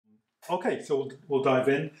Okay, so we'll dive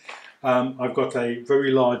in. I've got a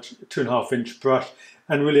very large 2.5-inch brush,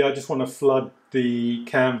 and really I just want to flood the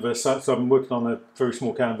canvas. So I'm working on a very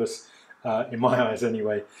small canvas, in my eyes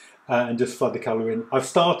anyway, and just flood the colour in. I've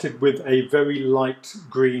started with a very light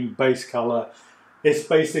green base colour. It's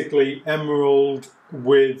basically emerald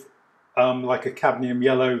with like a cadmium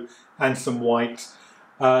yellow and some white.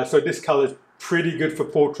 So this colour is pretty good for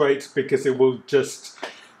portraits because it will just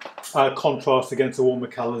contrast against the warmer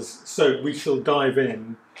colours. So we shall dive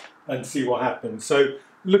in and see what happens. So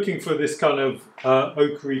looking for this kind of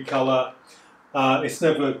ochre colour, it's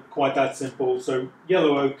never quite that simple. So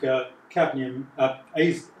yellow ochre, cadmium,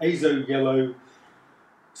 azo yellow,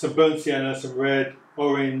 some burnt sienna, some red,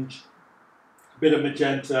 orange, a bit of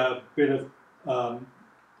magenta, a bit of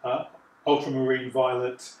ultramarine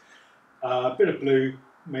violet, a bit of blue,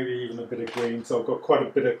 maybe even a bit of green. So I've got quite a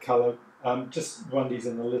bit of colour. Just run these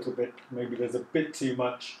in a little bit. Maybe there's a bit too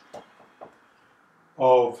much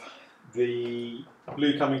of the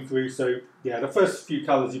blue coming through. So yeah, the first few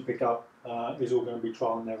colours you pick up is all going to be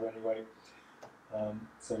trial and error anyway.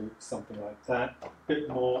 So something like that. A bit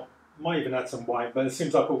more. Might even add some white, but as soon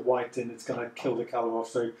as I put white in, it's going to kill the colour off.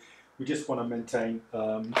 So we just want to maintain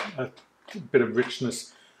a bit of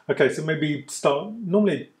richness. Okay, so maybe start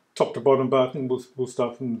normally top to bottom, but I think we'll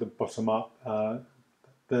start from the bottom up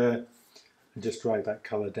there. And just drag that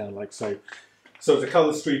colour down like so. So as the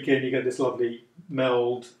colours streak in, you get this lovely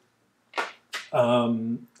meld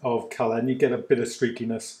of colour, and you get a bit of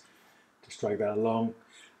streakiness. Just drag that along.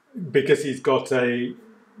 Because he's got a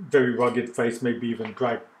very rugged face, maybe even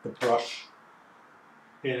drag the brush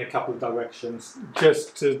in a couple of directions,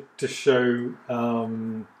 just to show, I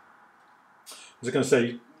was going to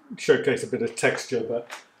say showcase a bit of texture,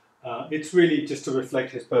 but it's really just to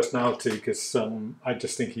reflect his personality, because I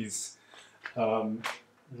just think he's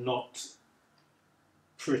not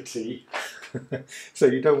pretty. So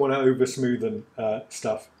you don't want to over smoothen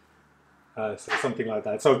stuff. So something like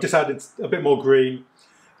that. So I've just added a bit more green.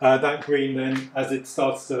 That green then, as it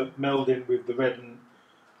starts to meld in with the red and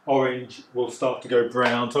orange, will start to go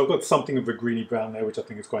brown. So I've got something of a greeny brown there, which I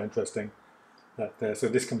think is quite interesting. That there. So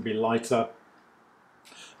this can be lighter.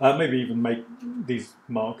 Maybe even make these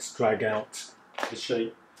marks drag out the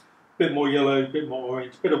shape. A bit more yellow, a bit more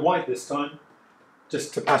orange, a bit of white this time,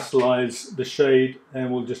 just to pastelise the shade,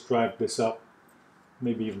 and we'll just drag this up.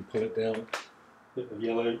 Maybe even pull it down. A bit of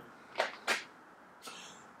yellow.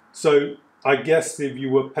 So I guess if you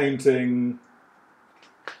were painting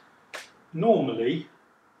normally,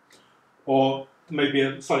 or maybe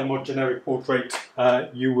a slightly more generic portrait,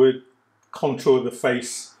 you would contour the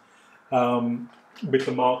face with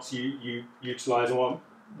the marks you utilise. And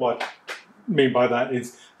what I mean by that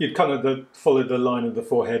is you'd kind of follow the line of the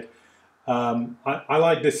forehead. I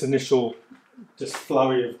like this initial just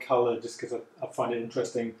flurry of colour just because I find it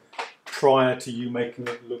interesting prior to you making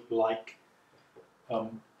it look like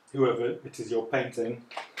whoever it is you're painting.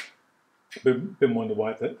 A bit more in the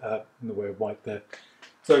white, in the way of white there.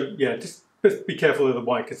 So yeah, just be careful of the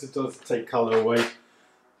white because it does take colour away.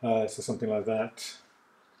 So something like that.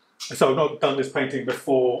 So I've not done this painting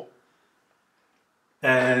before,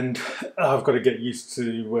 and I've got to get used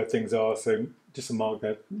to where things are. So just a mark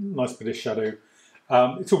there, nice bit of shadow.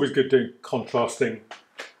 It's always good doing contrasting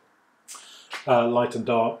light and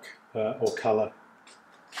dark or colour,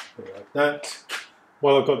 like that.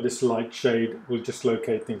 While I've got this light shade, we'll just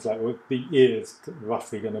locate things like, well, the ears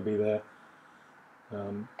roughly going to be there.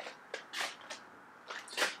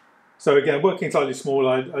 So again, working slightly small,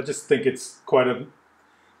 I just think it's quite a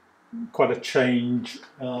change,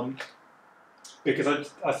 because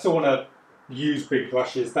I still want to use big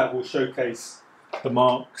brushes that will showcase the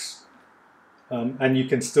marks, and you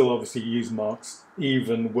can still obviously use marks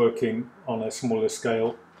even working on a smaller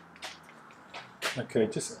scale. Okay,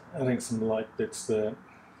 just adding some light bits there.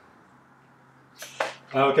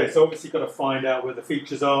 Okay, so obviously you've got to find out where the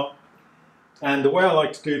features are, and the way I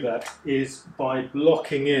like to do that is by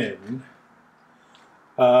blocking in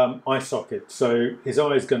eye socket. So his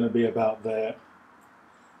eye is going to be about there,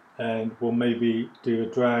 and we'll maybe do a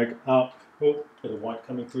drag up. Oh, bit of white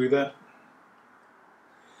coming through there.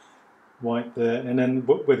 White there, and then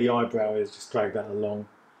where the eyebrow is, just drag that along,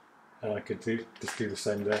 and I could just do the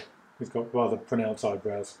same there. He's got rather pronounced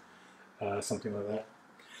eyebrows, something like that.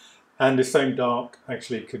 And the same dark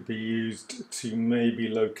actually could be used to maybe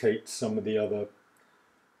locate some of the other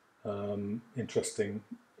interesting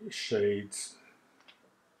shades.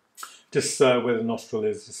 Just where the nostril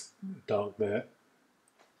is, just dark there.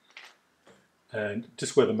 And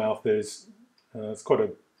just where the mouth is, it's quite a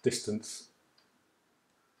distance.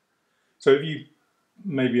 So if you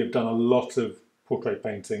maybe have done a lot of portrait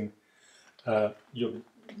painting,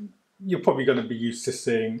 you're probably going to be used to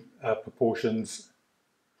seeing proportions,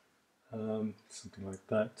 something like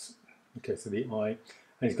that. Okay, so the eye,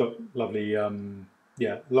 and he's got lovely,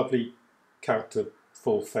 lovely character,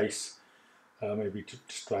 full face. Maybe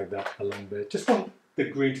just drag that along there. Just want the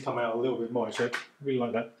green to come out a little bit more. So I really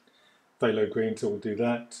like that phthalo green, so we'll do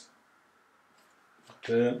that.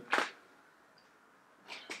 There.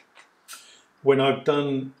 When I've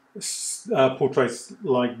done portraits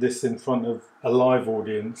like this in front of a live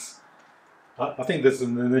audience, I think there's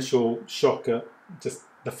an initial shock at just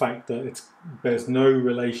the fact that it bears no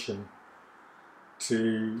relation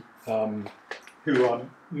to who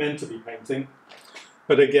I'm meant to be painting.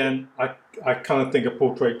 But again, I kind of think a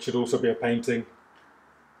portrait should also be a painting.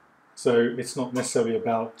 So it's not necessarily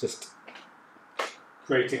about just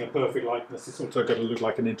creating a perfect likeness. It's also got to look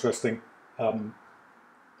like an interesting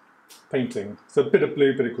painting. So a bit of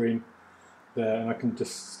blue, bit of green there, and I can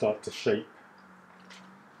just start to shape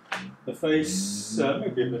the face,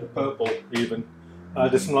 maybe a bit of purple even.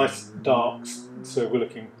 There's some nice darks, so we're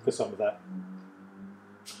looking for some of that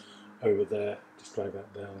over there. Just drag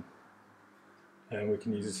that down. And we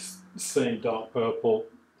can use the same dark purple,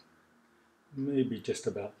 maybe just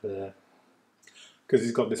about there. Because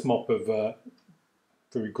he's got this mop of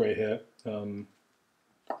very grey hair. Something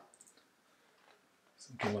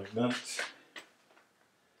like that.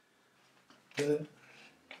 There.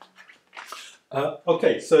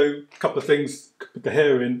 Okay, so a couple of things. Put the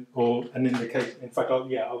hair in, or an indication. In fact,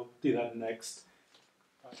 I'll do that next.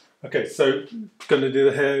 Okay, so going to do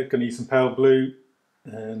the hair. Going to use some pale blue,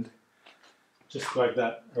 and just drag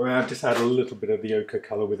that around. Just add a little bit of the ochre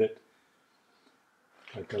colour with it.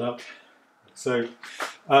 Drag that up. So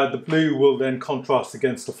the blue will then contrast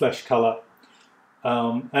against the flesh colour,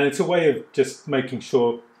 and it's a way of just making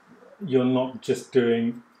sure you're not just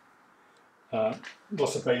doing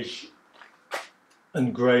lots of beige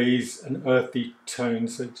and greys and earthy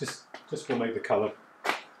tones. So just will make the colour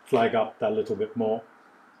flag up that little bit more.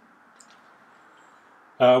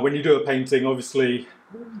 When you do a painting, obviously,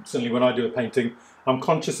 certainly when I do a painting, I'm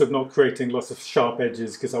conscious of not creating lots of sharp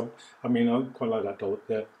edges, because I quite like that dollop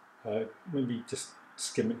there. Maybe just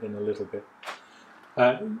skim it in a little bit.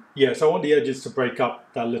 So I want the edges to break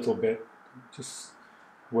up that little bit, just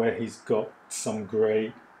where he's got some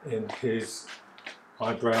grey in his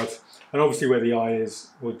eyebrows. And obviously where the eye is,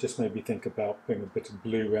 we'll just maybe think about putting a bit of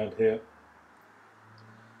blue around here.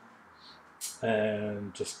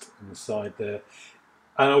 And just on the side there.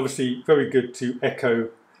 And obviously very good to echo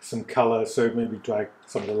some colour, so maybe drag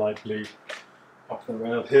some of the light blue up and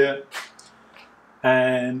around here.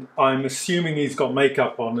 And I'm assuming he's got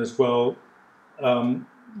makeup on as well,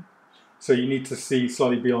 so you need to see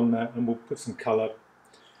slightly beyond that, and we'll put some colour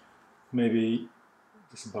maybe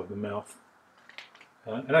just above the mouth,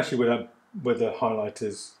 and actually where the highlight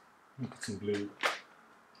is, we'll put some blue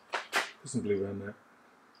around there,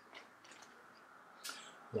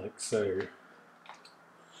 like so.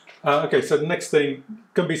 Okay, so the next thing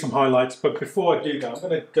going to be some highlights, but before I do that, I'm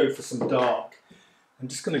going to go for some dark. I'm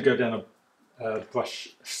just going to go down a brush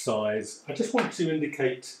size. I just want to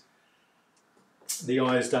indicate the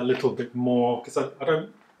eyes that little bit more, because I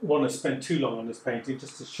don't want to spend too long on this painting,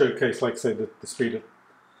 just to showcase, like say, the speed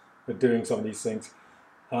of doing some of these things.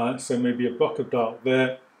 So maybe a block of dark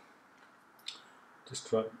there. Just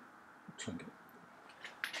try and get.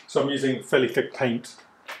 So I'm using fairly thick paint,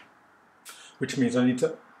 which means I need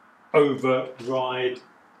to override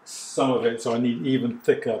some of it, so I need even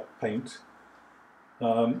thicker paint.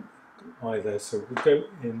 Either, so we'll go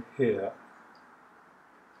in here.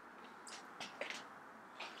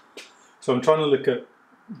 So I'm trying to look at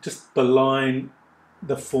just the line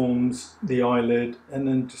that forms the eyelid, and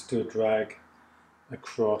then just do a drag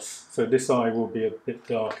across. So this eye will be a bit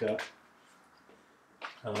darker.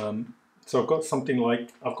 So I've got something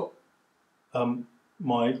like, I've got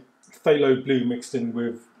my phthalo blue mixed in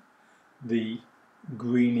with the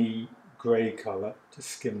greeny grey colour.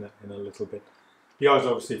 Just skim that in a little bit. The eyes are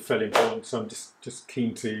obviously fairly important, so I'm just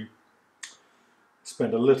keen to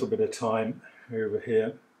spend a little bit of time over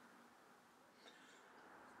here.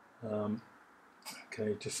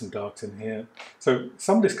 Okay, just some darks in here. So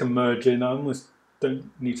some of this can merge in. I almost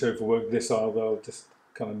don't need to overwork this eye, although I'll just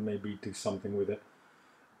kind of maybe do something with it.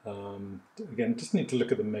 Again, just need to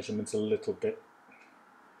look at the measurements a little bit.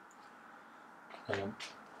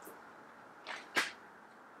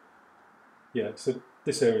 Yeah, so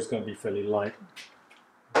this area is going to be fairly light.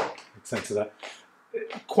 Make sense of that.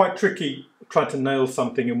 Quite tricky trying to nail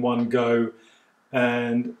something in one go,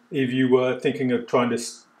 and if you were thinking of trying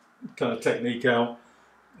this kind of technique out,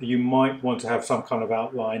 you might want to have some kind of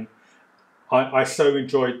outline. I so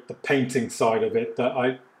enjoyed the painting side of it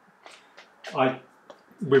that I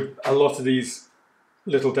with a lot of these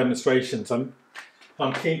little demonstrations, I'm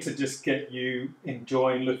keen to just get you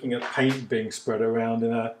enjoying looking at paint being spread around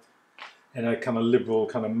in a kind of liberal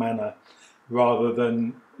kind of manner, rather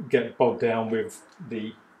than get bogged down with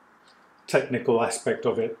the technical aspect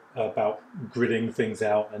of it about gridding things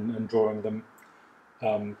out and drawing them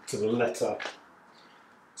to the letter.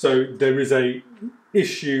 So there is a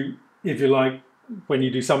issue, if you like, when you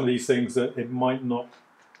do some of these things, that it might not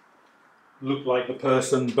look like the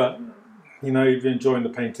person, but you know, if you're enjoying the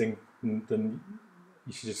painting, then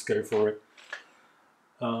you should just go for it.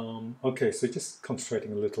 Okay, so just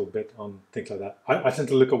concentrating a little bit on things like that. I tend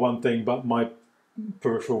to look at one thing, but my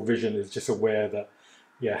peripheral vision is just aware that,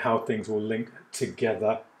 yeah, how things will link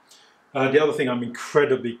together. The other thing I'm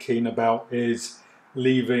incredibly keen about is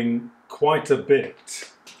leaving quite a bit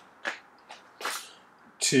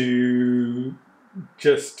to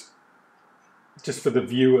just for the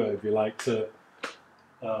viewer, if you like, to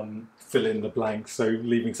fill in the blanks. So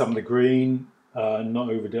leaving some of the green, not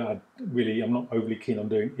overdo. I'm not overly keen on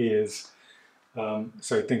doing ears.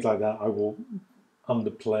 So things like that, I will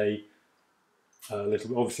underplay a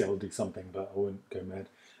little. Obviously, I'll do something, but I won't go mad.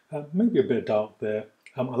 Maybe a bit of dark there.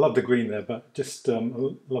 I love the green there, but just I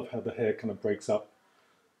love how the hair kind of breaks up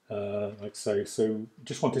like so. So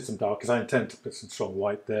just wanted some dark because I intend to put some strong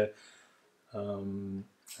white there, and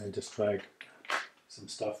just drag some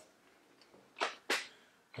stuff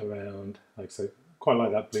around like so. Quite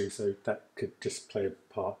like that blue, so that could just play a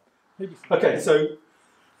part. Maybe. Okay, so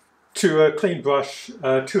to a clean brush,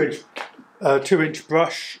 2-inch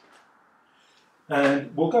brush,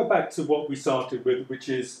 and we'll go back to what we started with, which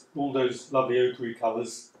is all those lovely ochre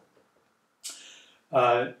colours.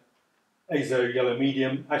 Azo yellow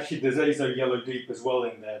medium. Actually, there's azo yellow deep as well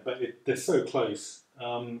in there, but they're so close.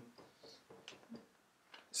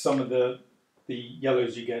 Some of the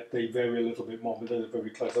yellows you get, they vary a little bit more, but they're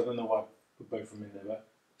very close. I don't know why I put both of them in there, but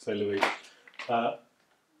say Louis.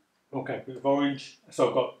 Okay, bit of orange. So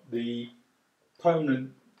I've got the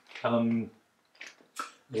permanent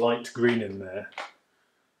light green in there,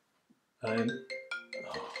 and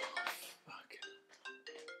oh, fuck.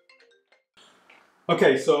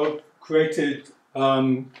 Okay, so I've created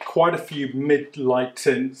quite a few mid-light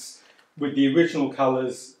tints with the original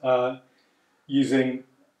colours using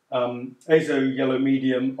azo yellow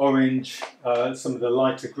medium, orange, some of the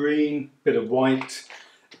lighter green, bit of white,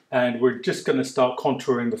 and we're just going to start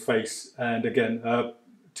contouring the face. And again,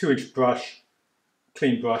 2-inch brush,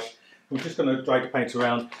 clean brush. We're just going to drag the paint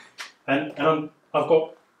around, and I've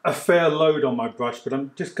got a fair load on my brush, but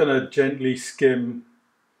I'm just going to gently skim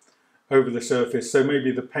over the surface, so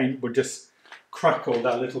maybe the paint will just crackle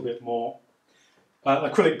that little bit more.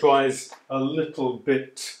 Acrylic dries a little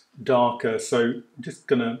bit darker, so I'm just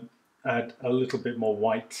going to add a little bit more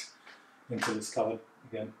white into this colour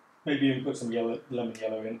again. Maybe even put some yellow, lemon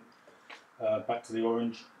yellow in, back to the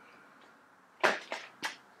orange.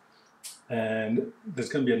 And there's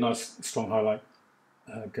going to be a nice strong highlight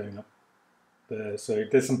going up there. So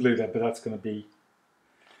there's some blue there, but that's going to be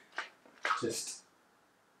just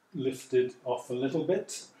lifted off a little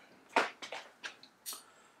bit.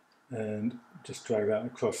 And just drag that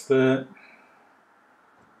across there.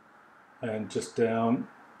 And just down.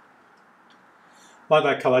 Like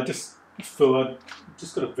that colour, I just feel I've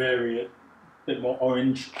just got to vary it. A bit more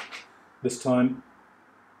orange this time.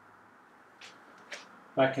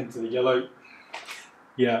 Back into the yellow.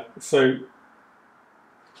 Yeah, so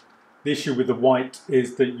the issue with the white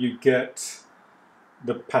is that you get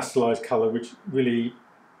the pastelised colour, which really,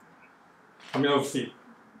 I mean, obviously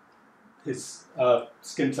his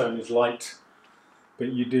skin tone is light, but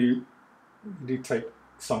you do take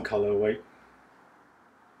some colour away.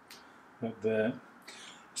 Right there.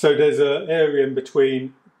 So there's an area in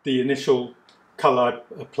between the initial colour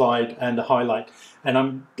I applied and the highlight, and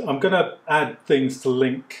I'm going to add things to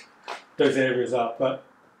link those areas up, but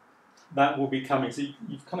that will be coming. So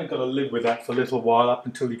you've kind of got to live with that for a little while up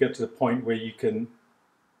until you get to the point where you can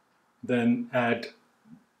then add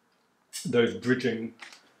those bridging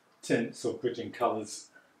tints or bridging colours.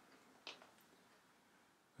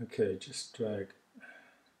 Okay, just drag.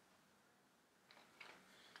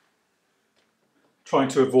 Trying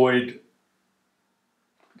to avoid,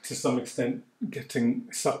 to some extent, getting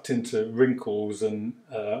sucked into wrinkles and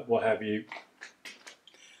what have you.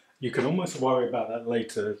 You can almost worry about that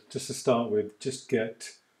later. Just to start with, just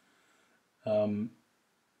get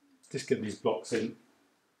these blocks in.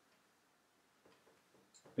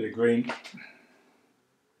 Bit of green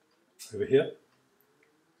over here.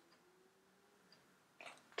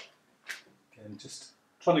 Again, just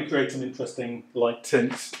trying to create some interesting light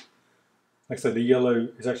tints. Like I said, the yellow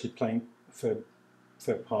is actually playing a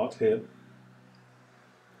fair part here.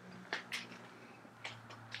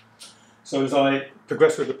 So as I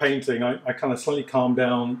progress with the painting, I kind of slightly calm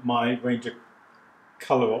down my range of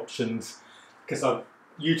colour options because I've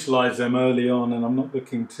utilised them early on, and I'm not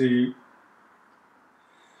looking to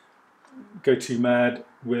go too mad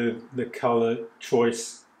with the colour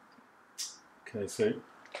choice. Okay, so a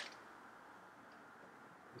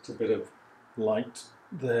little bit of light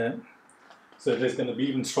there. So there's going to be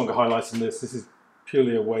even stronger highlights in this. This is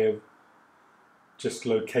purely a way of just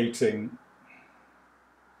locating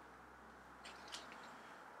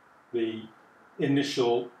the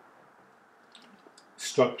initial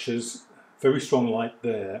structures. Very strong light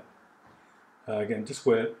there. Again, just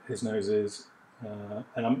where his nose is.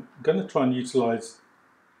 And I'm going to try and utilise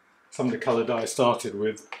some of the colour that I started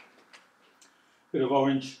with. Bit of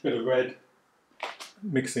orange, bit of red,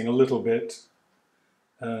 mixing a little bit.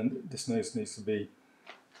 And this nose needs to be...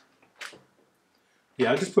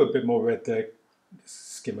 Yeah, I just put a bit more red there.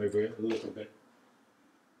 Just skim over it a little bit.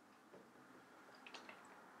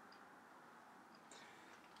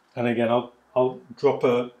 And again, I'll drop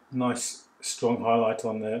a nice strong highlight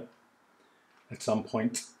on there at some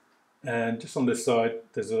point. And just on this side,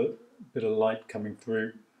 there's a bit of light coming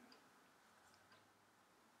through.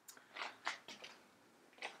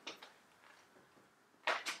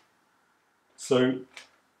 So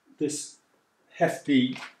this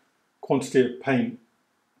hefty quantity of paint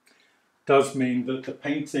does mean that the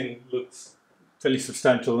painting looks fairly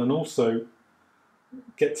substantial and also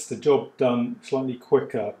gets the job done slightly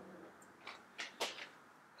quicker,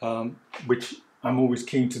 which I'm always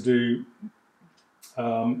keen to do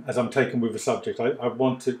as I'm taken with a subject. I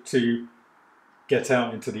want it to get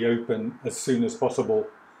out into the open as soon as possible.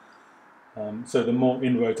 So the more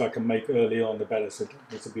inroads I can make early on, the better. So it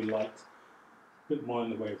needs to be light, a bit more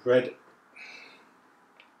in the way of red.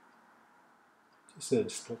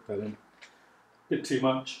 Just drop that in. A bit too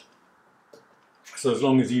much. So as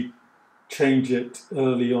long as you change it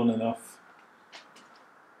early on enough,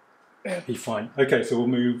 it'll be fine. Okay, so we'll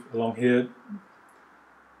move along here.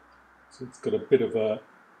 So it's got a bit of a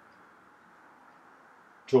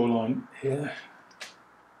draw line here.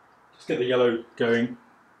 Just get the yellow going.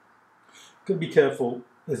 Got to be careful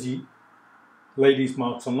as you lay these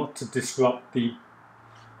marks on not to disrupt the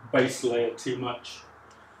base layer too much.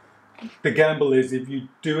 The gamble is if you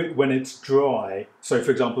do it when it's dry. So for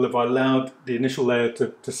example, if I allowed the initial layer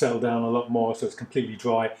to settle down a lot more so it's completely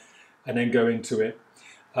dry and then go into it,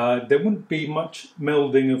 there wouldn't be much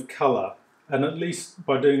melding of colour. And at least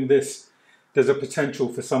by doing this, there's a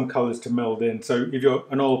potential for some colours to meld in. So if you're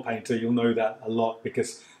an oil painter, you'll know that a lot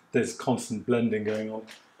because there's constant blending going on.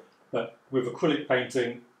 But with acrylic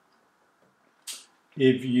painting,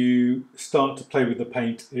 if you start to play with the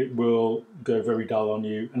paint, it will go very dull on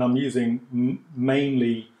you. And I'm using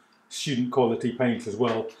mainly student quality paint as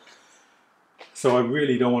well. So I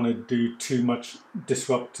really don't want to do too much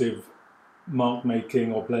disruptive mark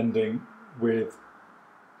making or blending with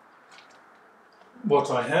what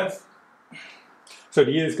I have. So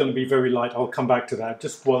the ear is going to be very light. I'll come back to that.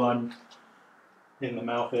 Just while I'm in the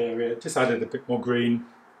mouth area, just added a bit more green.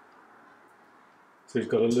 So he's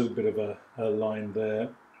got a little bit of a line there.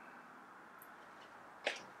 A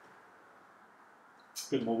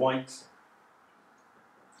bit more white,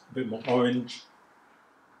 a bit more orange.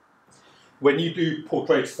 When you do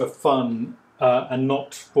portraits for fun and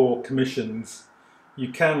not for commissions, you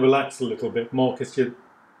can relax a little bit more because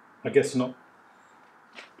I guess you're not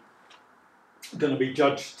going to be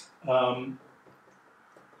judged or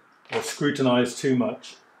scrutinized too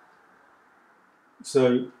much.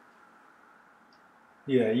 So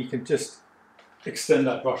yeah, you can just extend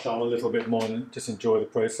that brush arm a little bit more and just enjoy the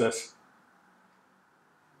process.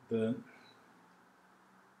 So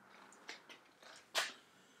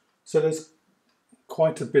there's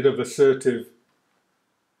quite a bit of assertive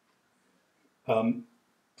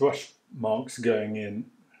brush marks going in,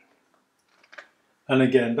 and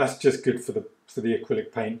again, that's just good for the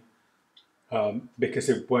acrylic paint because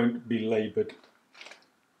it won't be laboured.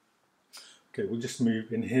 Okay, we'll just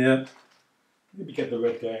move in here. Maybe get the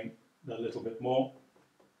red going a little bit more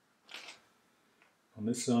on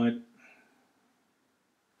this side.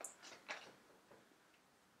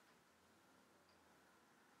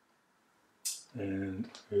 And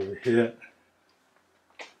over here.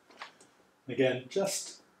 Again,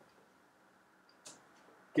 just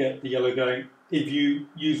get the yellow going. If you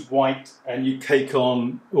use white and you take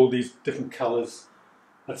on all these different colours,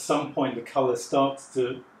 at some point the colour starts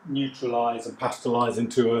to neutralise and pastelise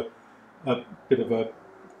into a bit of a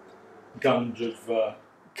gunge of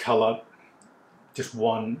colour, just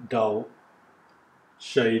one dull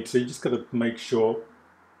shade. So you just got to make sure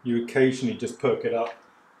you occasionally just perk it up,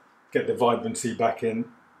 get the vibrancy back in.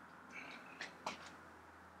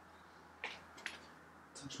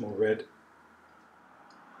 Touch more red,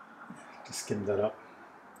 just skim that up.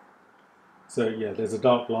 So yeah, there's a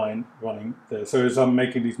dark line running there. So as I'm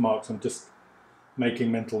making these marks, I'm just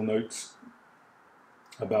making mental notes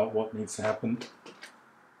about what needs to happen.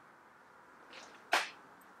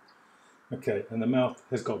 Okay, and the mouth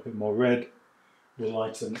has got a bit more red. We'll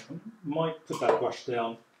lighten. Might put that brush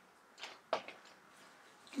down.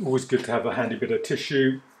 Always good to have a handy bit of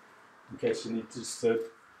tissue in case you need to just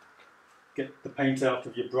get the paint out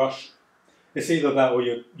of your brush. It's either that or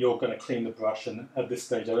you're going to clean the brush, and at this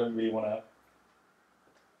stage I don't really want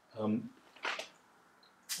to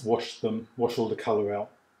wash all the colour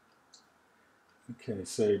out. Okay,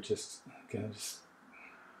 so just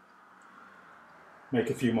make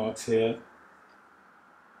a few marks here.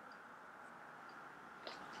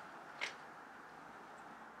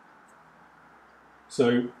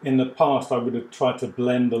 So in the past I would have tried to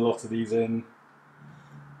blend a lot of these in,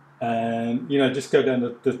 and just go down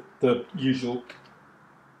the usual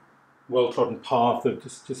well-trodden path of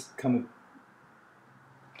just kind of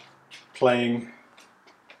playing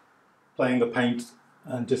the paint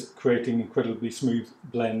and just creating incredibly smooth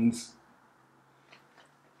blends.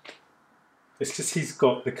 It's just he's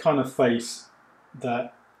got the kind of face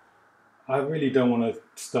that I really don't want to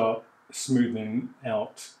start smoothing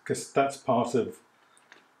out, because that's part of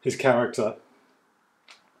his character.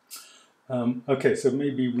 Okay, so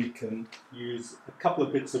maybe we can use a couple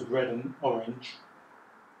of bits of red and orange,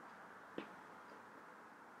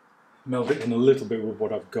 meld it in a little bit with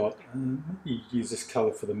what I've got, and maybe use this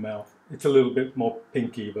colour for the mouth. It's a little bit more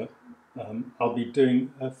pinky, but I'll be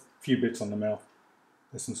doing a few bits on the mouth.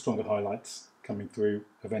 There's some stronger highlights coming through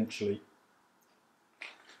eventually.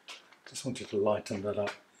 Just wanted to lighten that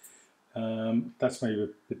up. That's maybe a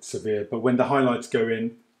bit severe, but when the highlights go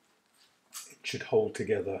in, it should hold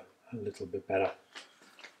together a little bit better.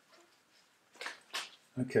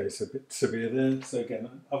 Okay, so a bit severe there. So again,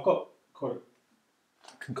 I've got quite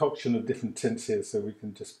a concoction of different tints here, so we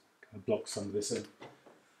can just kind of block some of this in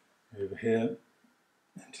over here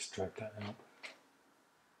and just drag that out.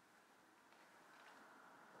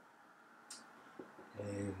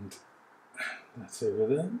 And that's over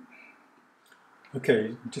there.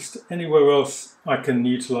 Okay, just anywhere else I can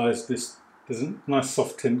utilise this. There's a nice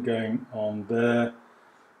soft tint going on there,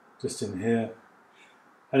 just in here.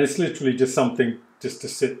 And it's literally just something just to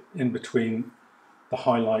sit in between the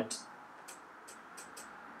highlight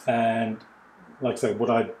and, like I say, what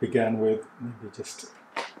I began with, maybe just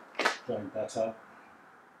drawing that up.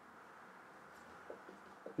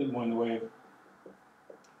 A bit more in the way of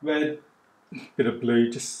red, bit of blue,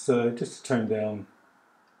 just to tone down.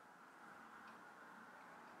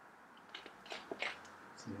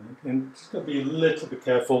 And just got to be a little bit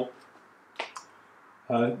careful,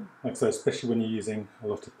 like I say, especially when you're using a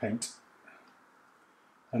lot of paint.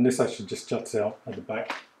 And this actually just juts out at the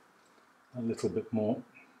back a little bit more.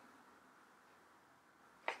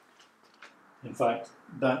 In fact,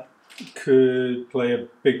 that could play a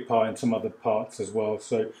big part in some other parts as well.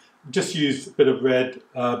 So just use a bit of red,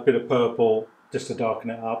 a bit of purple, just to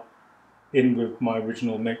darken it up in with my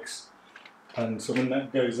original mix. And so when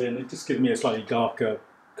that goes in, it just gives me a slightly darker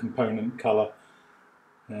component colour.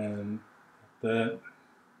 And there,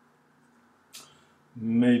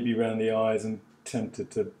 maybe around the eyes, and tempted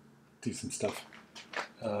to do some stuff.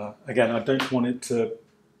 Again, I don't want it to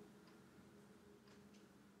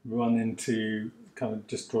run into kind of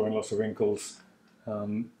just drawing lots of wrinkles.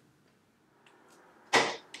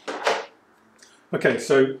 Okay,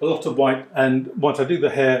 so a lot of white, and once I do the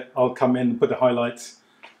hair, I'll come in and put the highlights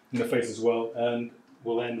in the face as well, and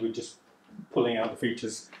we'll end with just pulling out the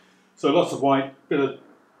features. So lots of white, bit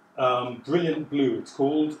of brilliant blue it's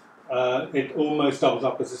called. It almost doubles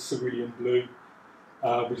up as a cerulean blue,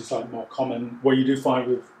 which is like more common. What you do find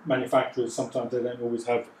with manufacturers, sometimes they don't always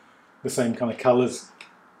have the same kind of colours.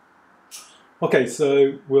 Okay,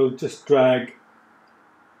 so we'll just drag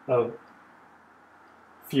a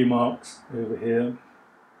few marks over here.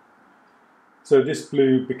 So this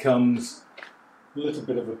blue becomes a little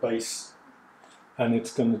bit of a base, and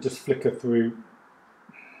it's going to just flicker through.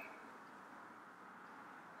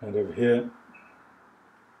 And over here,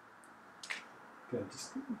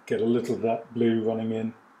 just get a little of that blue running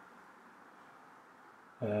in,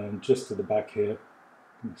 and just to the back here,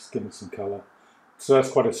 just give it some colour. So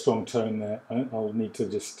that's quite a strong tone there. I'll need to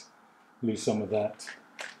just lose some of that,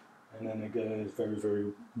 and then it goes very,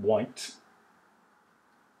 very white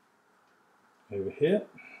over here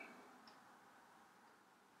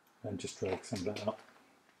and just drag some of that up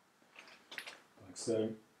like so.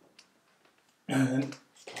 And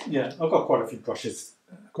yeah, I've got quite a few brushes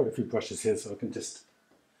here, so I can just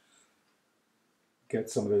get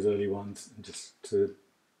some of those early ones and just to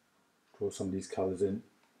draw some of these colours in.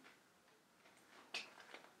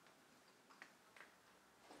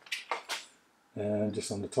 And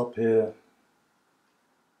just on the top here,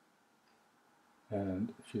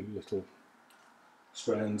 and a few little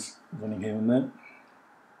strands running here and there.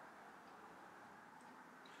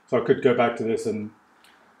 So I could go back to this and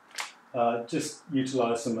just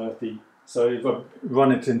utilise some earthy. So if I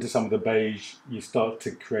run it into some of the beige, you start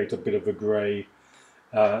to create a bit of a grey,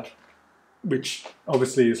 which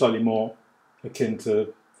obviously is slightly more akin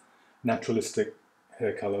to naturalistic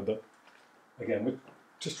hair colour, but again, we're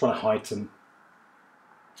just trying to heighten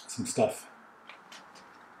some stuff.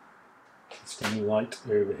 Some light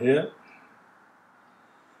over here.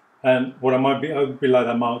 And what I'll be like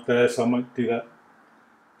that mark there, so I might do that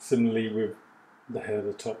similarly with the hair at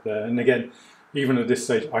the top there. And again, even at this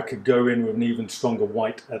stage, I could go in with an even stronger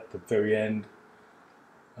white at the very end.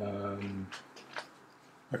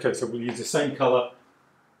 Okay, so we'll use the same colour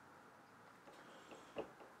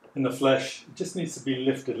in the flesh. It just needs to be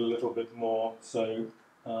lifted a little bit more. So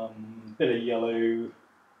a bit of yellow,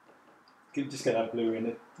 just get that blue in.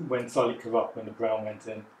 It went slightly corrupt when the brown went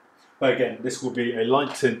in. But again, this will be a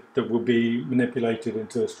light tint that will be manipulated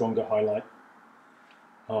into a stronger highlight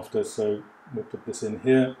after. So we'll put this in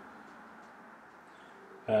here.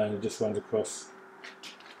 And it just runs across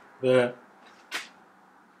there.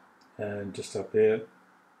 And just up here.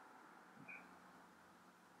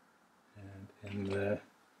 And in there.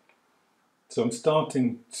 So I'm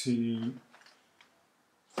starting to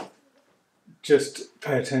just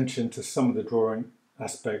pay attention to some of the drawing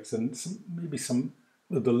aspects and maybe some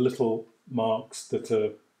of the little marks that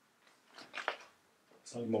are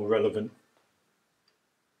slightly more relevant.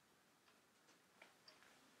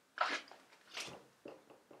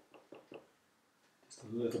 Just a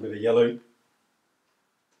little bit of yellow.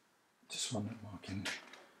 Just run that mark in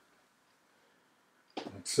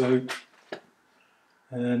like so.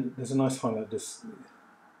 And there's a nice highlight, just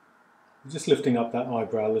lifting up that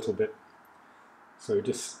eyebrow a little bit. So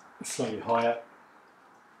just slightly higher.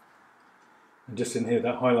 And just in here,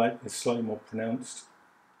 that highlight is slightly more pronounced.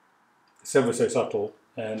 It's ever so subtle.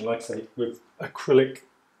 And like I say, with acrylic,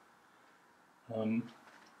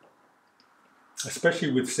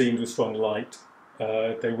 especially with scenes with strong light,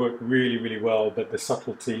 they work really, really well. But the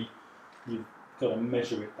subtlety, you've got to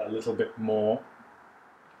measure it a little bit more.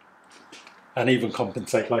 And even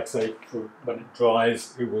compensate, like say, for when it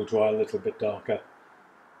dries, it will dry a little bit darker.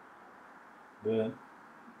 But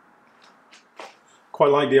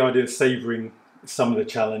quite like the idea of savouring some of the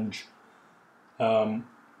challenge,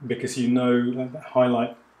 because you know that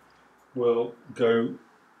highlight will go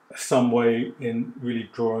some way in really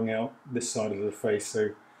drawing out this side of the face, so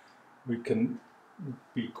we can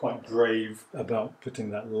be quite brave about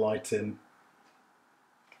putting that light in.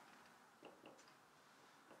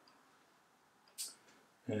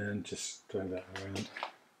 And just drag that around.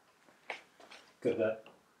 Got that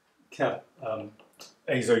cap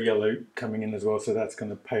azo yellow coming in as well, so that's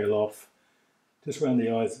going to pale off. Just around the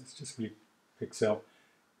eyes, it's just really picks out.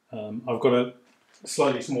 I've got a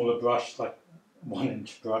slightly smaller brush, like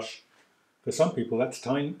 1-inch brush. For some people, that's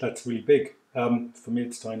tiny. That's really big. For me,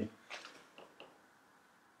 it's tiny.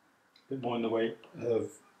 A bit more in the way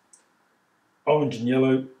of orange and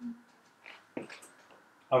yellow.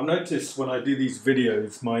 I've noticed when I do these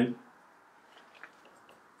videos, I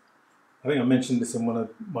think I mentioned this in one of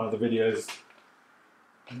my other videos,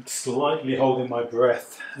 I'm slightly holding my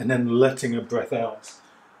breath and then letting a breath out.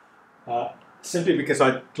 Simply because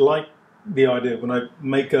I like the idea when I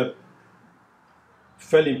make a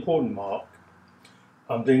fairly important mark,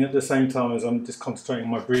 I'm doing it at the same time as I'm just concentrating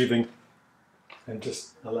on my breathing and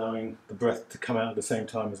just allowing the breath to come out at the same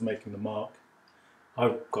time as making the mark.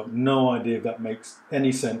 I've got no idea if that makes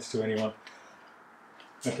any sense to anyone.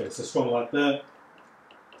 Okay, so strong light there.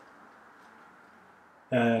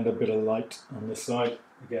 And a bit of light on this side.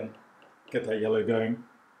 Again, get that yellow going.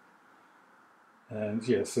 And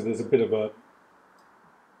yeah, so there's a bit of a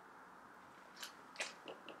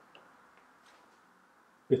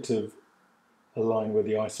line where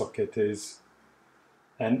the eye socket is.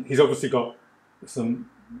 And he's obviously got some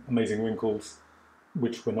amazing wrinkles,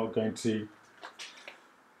 which we're not going to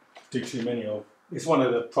do too many of. It's one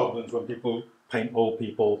of the problems when people paint old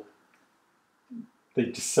people. They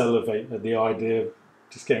just salivate at the idea of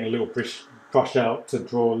just getting a little brush out to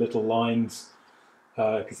draw little lines,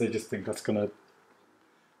 because they just think that's going to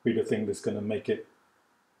be the thing that's going to make it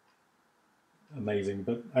amazing.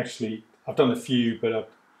 But actually, I've done a few, but I'm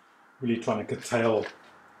really trying to curtail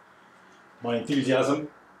my enthusiasm.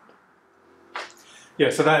 Yeah,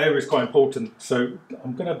 so that area is quite important. So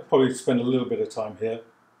I'm going to probably spend a little bit of time here,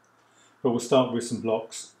 but we'll start with some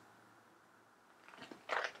blocks.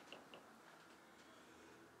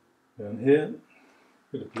 Down here,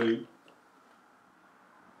 bit of blue.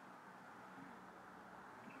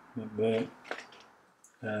 Up there.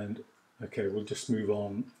 And okay, we'll just move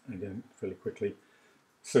on again fairly quickly.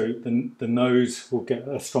 So the nose will get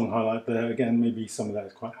a strong highlight there. Again, maybe some of that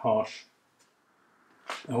is quite harsh.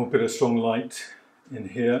 And we'll put a strong light in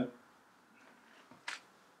here.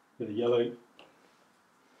 Bit of yellow.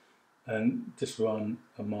 And just run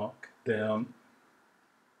a mark down.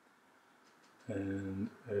 And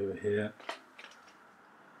over here.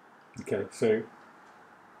 Okay, so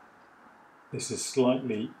this is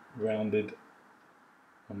slightly rounded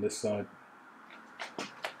on this side.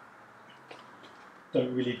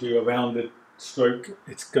 Don't really do a rounded stroke.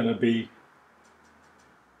 It's going to be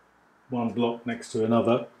one block next to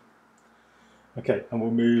another. Okay, and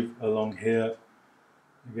we'll move along here.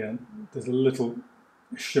 Again, there's a little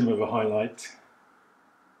shimmer of a highlight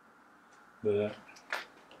there.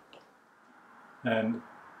 And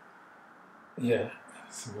yeah,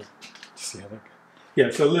 so we'll see how that goes. Yeah,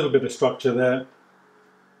 so a little bit of structure there.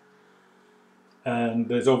 And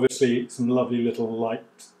there's obviously some lovely little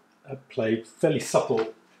light at play, fairly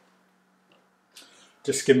subtle.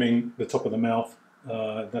 Just skimming the top of the mouth.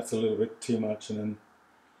 That's a little bit too much. And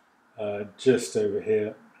then just over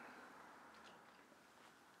here.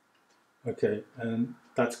 Okay, and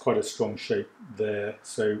that's quite a strong shape there.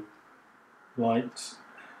 So light.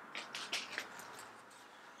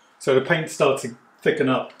 So the paint starts to thicken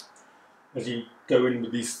up as you go in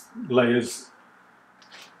with these layers.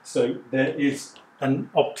 So there is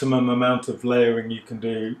an optimum amount of layering you can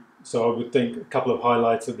do. So I would think a couple of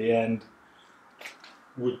highlights at the end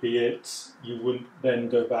would be it. You wouldn't then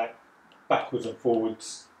go backwards and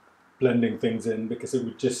forwards, blending things in, because it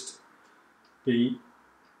would just be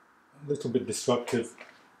a little bit destructive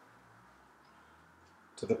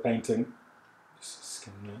to the painting. Just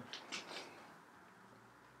skim that.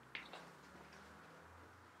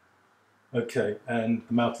 Okay, and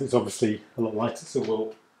the mouth is obviously a lot lighter, so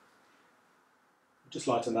we'll just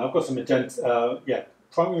lighten that. I've got some magenta,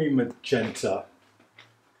 primary magenta,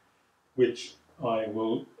 which I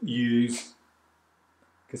will use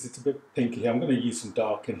because it's a bit pinky here. I'm going to use some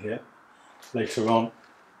dark in here later on.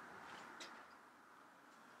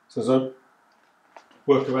 So as I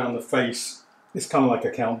work around the face, it's kind of like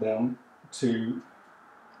a countdown to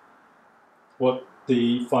what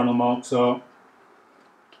the final marks are.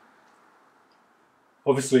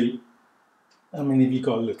 Obviously, I mean, if you've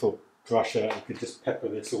got a little brusher, you could just pepper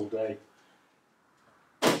this all day.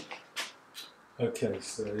 Okay,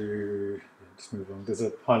 so just move on. There's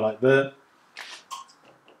a highlight there.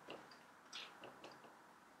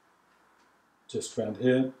 Just around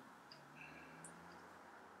here.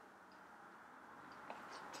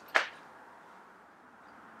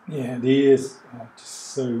 Yeah, the ears are just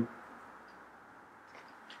so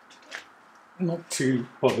not too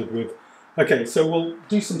bothered with. Okay, so we'll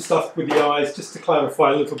do some stuff with the eyes just to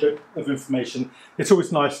clarify a little bit of information. It's always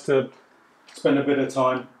nice to spend a bit of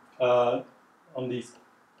time on these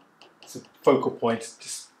focal points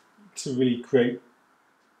just to really create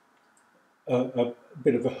a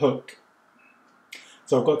bit of a hook.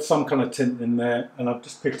 So I've got some kind of tint in there, and I've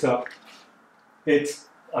just picked up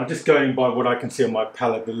I'm just going by what I can see on my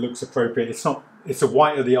palette that looks appropriate. It's a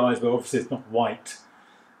white of the eyes, but obviously it's not white.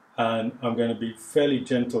 And I'm going to be fairly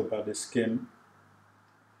gentle about this skim,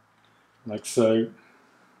 like so.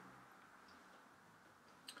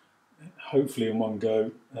 Hopefully in one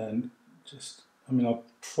go, and just, I mean, I'll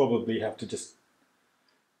probably have to just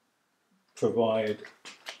provide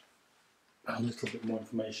a little bit more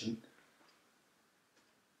information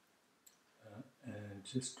and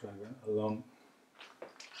just drag that along.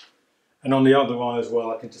 And on the other eye as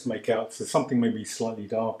well, I can just make out, so something maybe slightly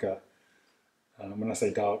darker. When I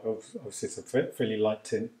say dark, obviously it's a fairly light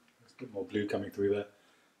tint. There's a bit more blue coming through there.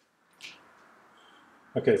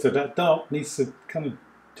 Okay, so that dark needs to kind of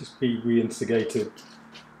just be re-instigated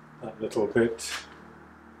that little bit.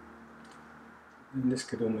 And this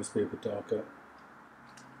could almost be a bit darker.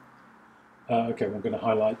 Okay, we're going to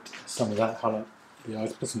highlight some of that, highlight the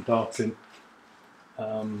eyes, put some darks in.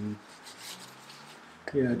 Yeah,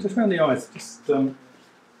 just around the eyes, just bit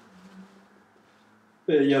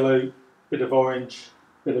of yellow, bit of orange,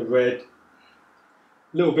 bit of red,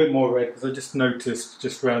 a little bit more red because I just noticed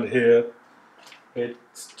just around here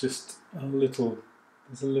it's just a little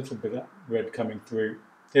There's a little bit of red coming through.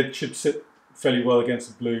 It should sit fairly well against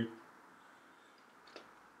the blue.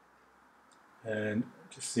 And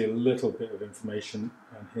just see a little bit of information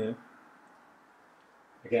on here.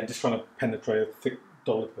 Again, just trying to penetrate a thick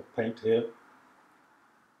dollop of paint here.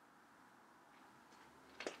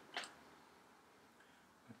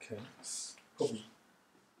 Okay, it's probably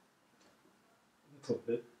a little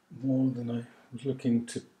bit more than I was looking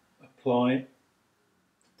to apply.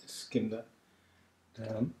 Just skim that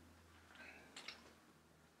down.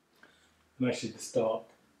 And actually this dark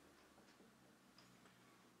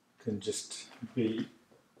can just be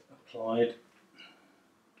applied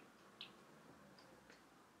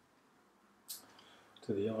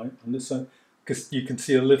to the eye on this side, because you can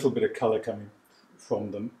see a little bit of colour coming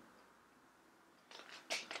from them.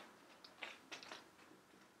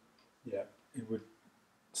 Yeah, it would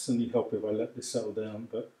certainly help if I let this settle down,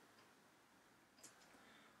 but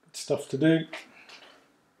stuff to do. A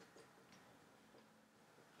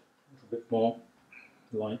little bit more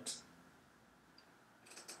light.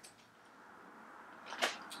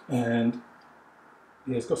 And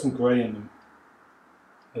yeah, it's got some grey in them,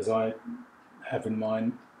 as I have in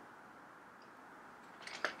mine.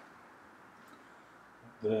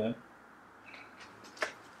 There.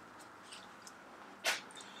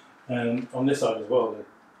 And on this side as well,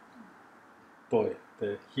 boy,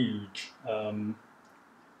 they're huge.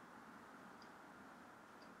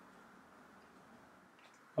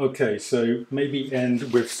 Okay, so maybe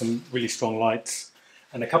end with some really strong lights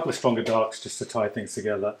and a couple of stronger darks just to tie things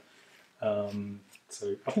together.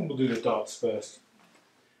 So I think we'll do the darks first.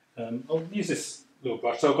 I'll use this little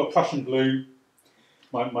brush. So I've got Prussian blue,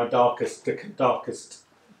 my darkest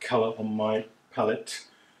colour on my palette,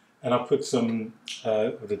 and I'll put some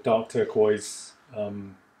of the dark turquoise,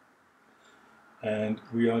 and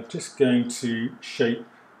we are just going to shape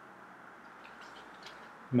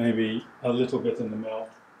maybe a little bit in the mouth.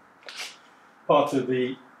 Part of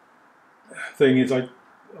the thing is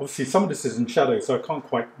obviously some of this is in shadow, so I can't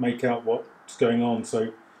quite make out what's going on,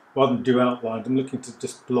 so rather than do outlines, I'm looking to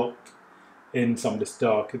just block in some of this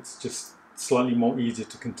dark. It's just slightly more easier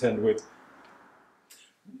to contend with.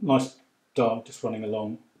 Nice dark just running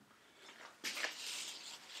along.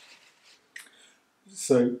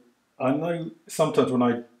 So I know sometimes when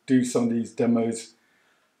I do some of these demos,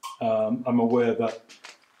 I'm aware that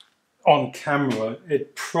on camera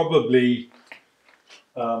it probably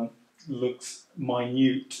looks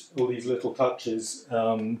minute, all these little touches,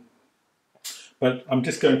 but I'm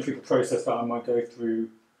just going through the process that I might go through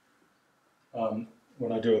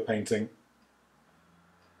when I do a painting,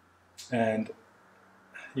 and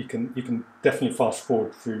you can definitely fast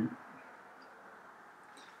forward through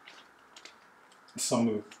some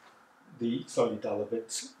of the slightly duller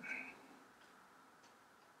bits,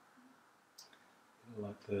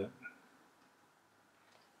 like that.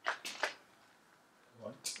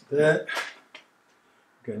 Right there.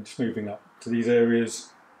 Again, just moving up to these areas.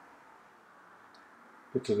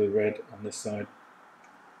 Bit of the red on this side.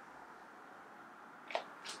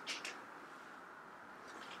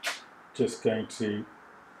 Just going to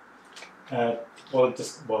add, while I've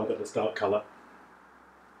got this dark colour,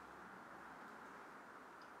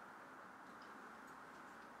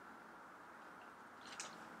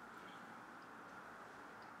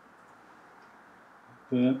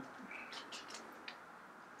 there.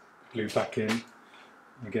 Blue back in.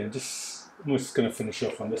 Again, just almost going to finish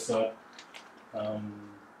off on this side.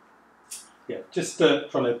 Yeah, just trying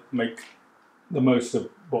to make the most of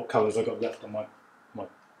what colours I got left on my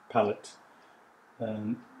palette,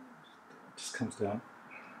 and it just comes down.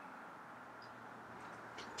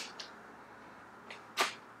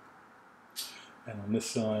 And on this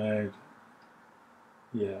side,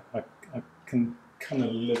 yeah, I can kind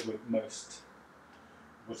of live with most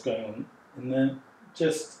of what's going on in there.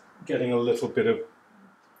 Just getting a little bit of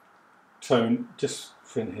tone just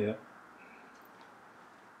in here.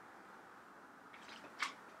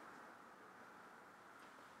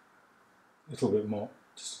 A little bit more,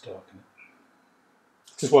 just to darken it.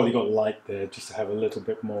 Just while you got light there, just to have a little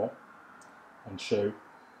bit more on show.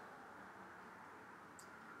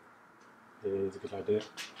 Is a good idea.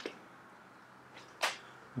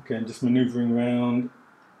 Okay, and just manoeuvring around.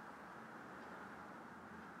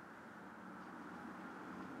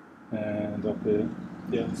 And up here,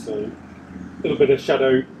 yeah, so a little bit of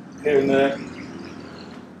shadow here and there.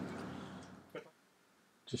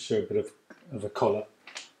 Just show a bit of a collar.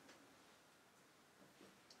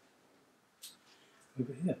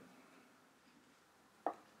 Over here.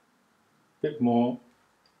 Bit more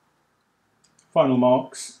final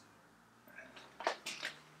marks.